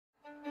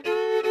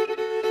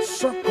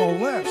circle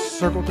left,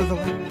 circle to the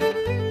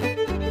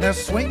left. Now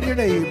swing your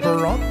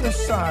neighbor on the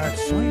side,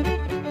 swing.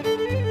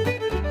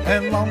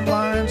 And long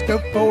lines go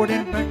forward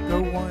and back,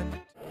 go one.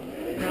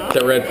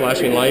 That red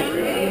flashing light?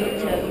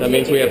 That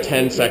means we have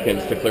 10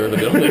 seconds to clear the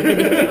building.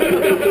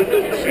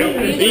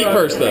 Eat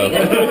first, though.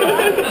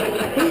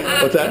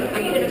 What's that?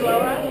 Are you going to blow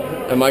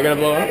up? Am I going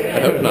to blow up? I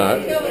hope not.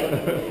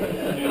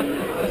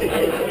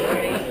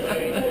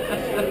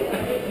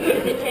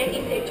 Is it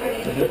taking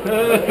pictures?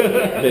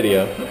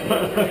 Video.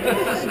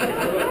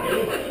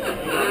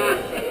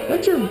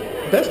 That's your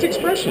best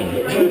expression.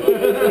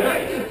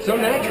 So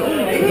natural.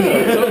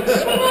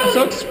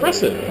 So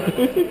expressive.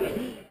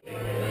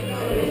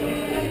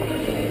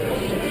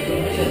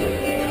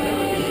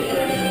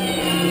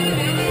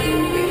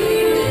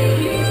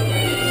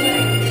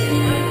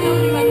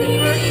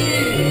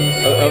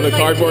 Of the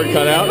cardboard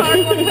cutout?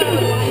 And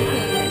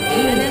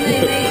then they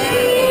made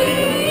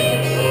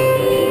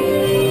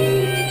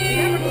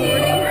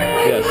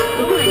Yes.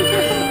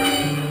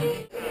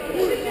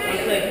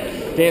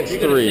 Dance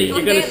 3.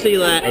 You're gonna see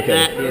that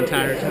the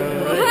entire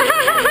time,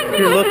 right?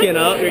 You're looking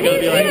up, you're gonna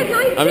be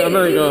like... I'm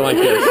already going like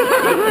this.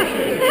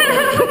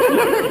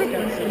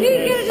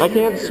 I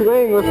can't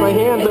swing with my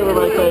hands over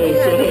my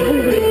face.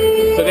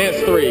 So dance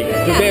 3.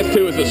 Because dance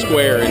 2 is a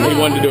square and he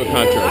wanted to do a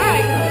contra.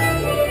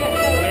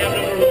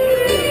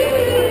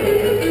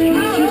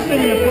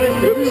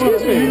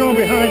 Excuse me. You're going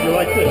behind you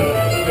like this.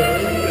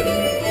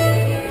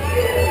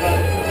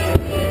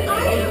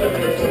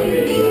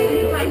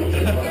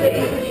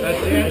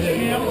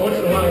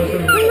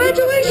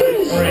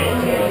 Congratulations!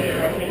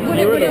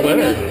 You're the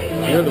winner.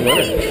 You're the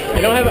winner. I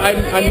don't have. I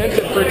meant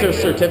to print a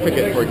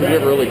certificate for it because we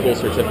have a really cool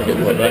certificate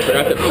for it, but I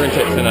forgot to print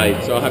it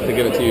tonight, so I'll have to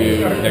give it to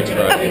you next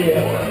Friday.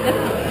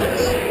 Yes.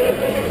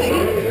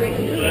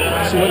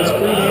 She wants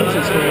free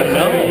dances for it.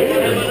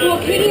 Well,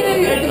 Katie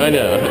and I I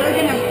know. are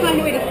going to find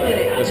a way to split it.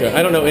 That's right.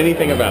 I don't know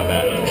anything about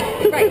that.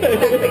 Right,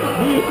 exactly.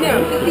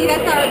 No, see,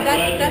 that's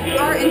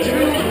our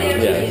internal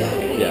thing. Yes.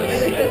 Yes.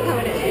 That's how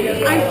it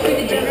is. I'm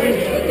pretty generous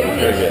with doing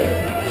Very it. good.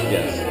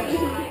 Yes.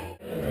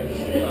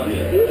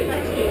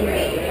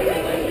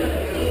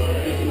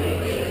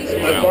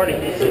 Party.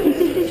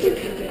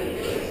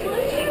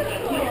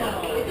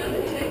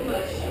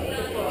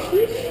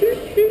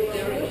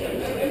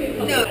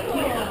 No.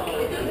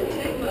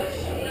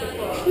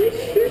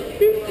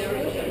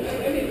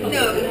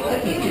 No,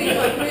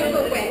 it's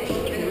real wet.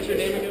 What's your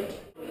name again?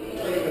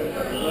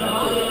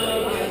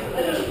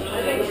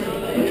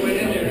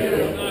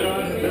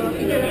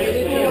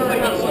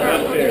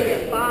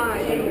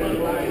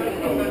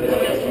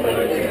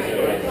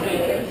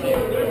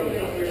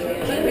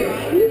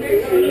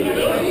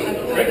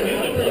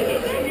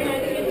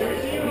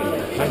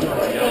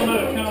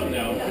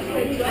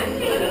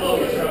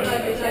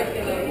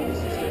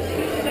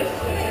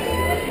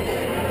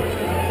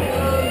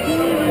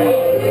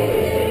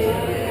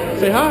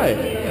 Say hi.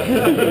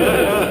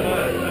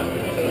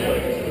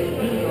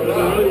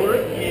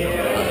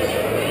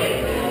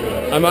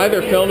 I'm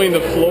either filming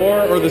the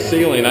floor or the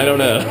ceiling. I don't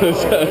know.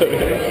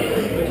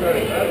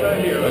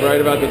 I'm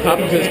right about the top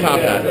of his top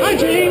hat. Hi,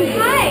 Jane.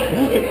 Hi.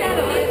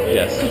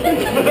 Yes.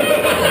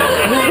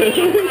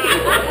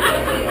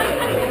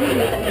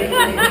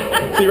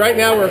 See, right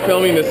now we're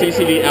filming the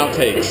CCD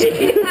outtakes.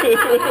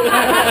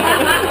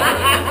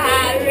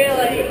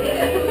 Really?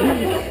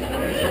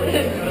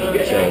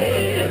 So.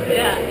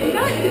 Yeah.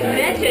 Not to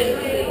mention,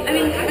 I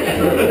mean,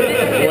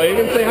 Wave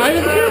and say hi to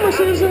the camera,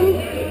 Susan.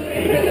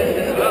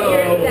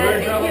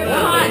 you're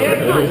hot.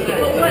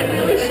 But what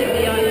really should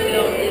be on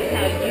film is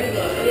how you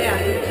look.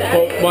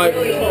 Yeah. Well,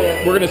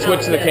 we're going to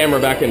switch the camera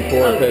back and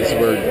forth as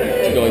we're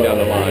going down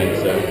the line.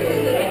 So.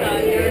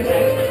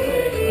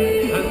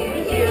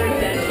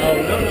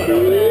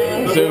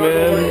 Zoom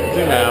in,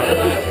 zoom out.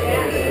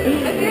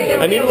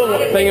 I need a little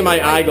thing in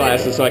my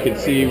eyeglasses so I can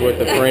see what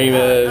the frame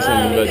is,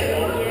 but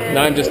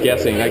now I'm just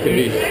guessing. I could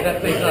be.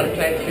 That thing's not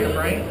attached to your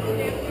brain?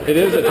 It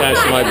is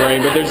attached to my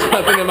brain, but there's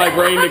nothing in my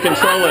brain to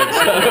control it.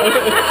 So.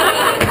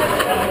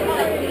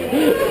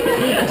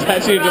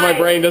 Attaching it to my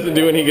brain doesn't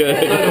do any good.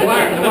 The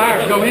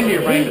wires go into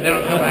your brain, but they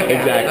don't come back out.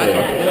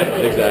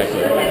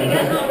 Exactly.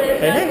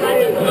 Hey.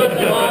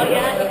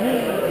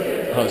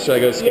 Oh, should I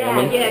go scan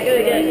them? Yeah,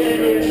 good.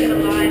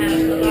 Line up.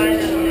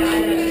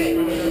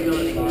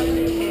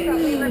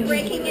 We were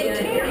breaking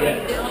into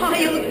it. Oh,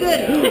 you look good.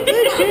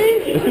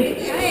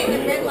 Hey, the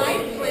red light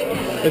is blinking.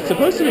 It's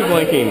supposed to be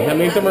blinking. That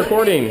means I'm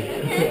recording.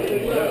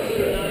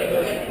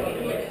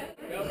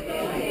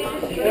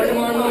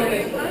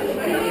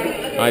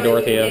 Hi,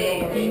 Dorothea.